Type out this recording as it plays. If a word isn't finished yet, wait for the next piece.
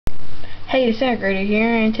Hey, Disintegrator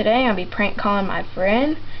here, and today I'll be prank calling my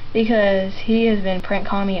friend because he has been prank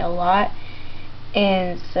calling me a lot,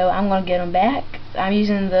 and so I'm gonna get him back. I'm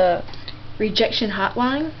using the rejection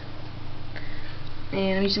hotline,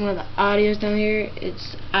 and I'm using one of the audios down here.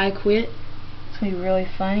 It's I Quit. It's gonna be really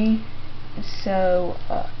funny. So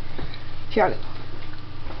here I go.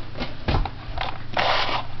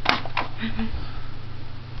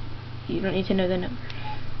 You don't need to know the number.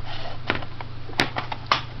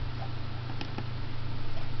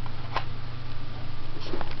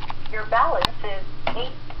 Your balance is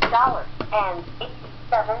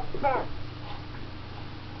 $8.87.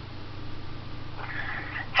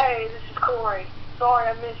 Hey, this is Corey. Sorry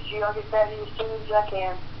I missed you. I'll get back to you as soon as I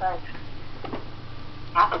can. Thanks.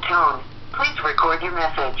 At the tone, please record your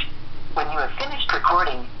message. When you have finished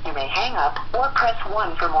recording, you may hang up or press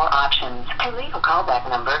 1 for more options. To leave a callback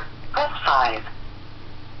number, press 5.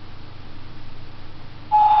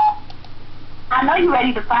 I know you're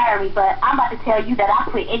ready to fire me, but I'm about to tell you that I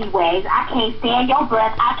quit anyways. I can't stand your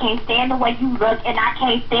breath, I can't stand the way you look, and I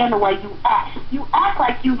can't stand the way you act. You act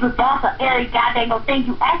like you the boss of every goddamn thing.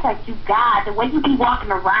 You act like you God, the way you be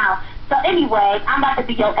walking around. So anyways, I'm about to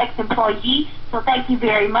be your ex-employee, so thank you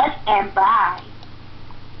very much, and bye.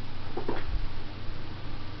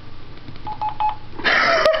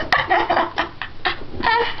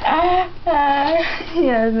 He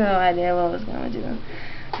has no idea what I was going to do.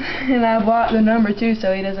 And I bought the number too,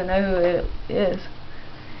 so he doesn't know who it is.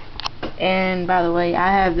 And by the way, I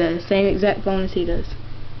have the same exact phone as he does.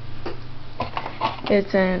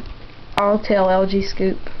 It's an Altel LG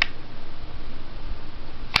Scoop.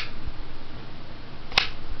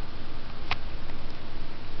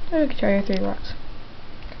 I can try your 3 rocks.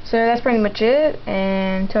 So that's pretty much it,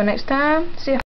 and until next time, see ya.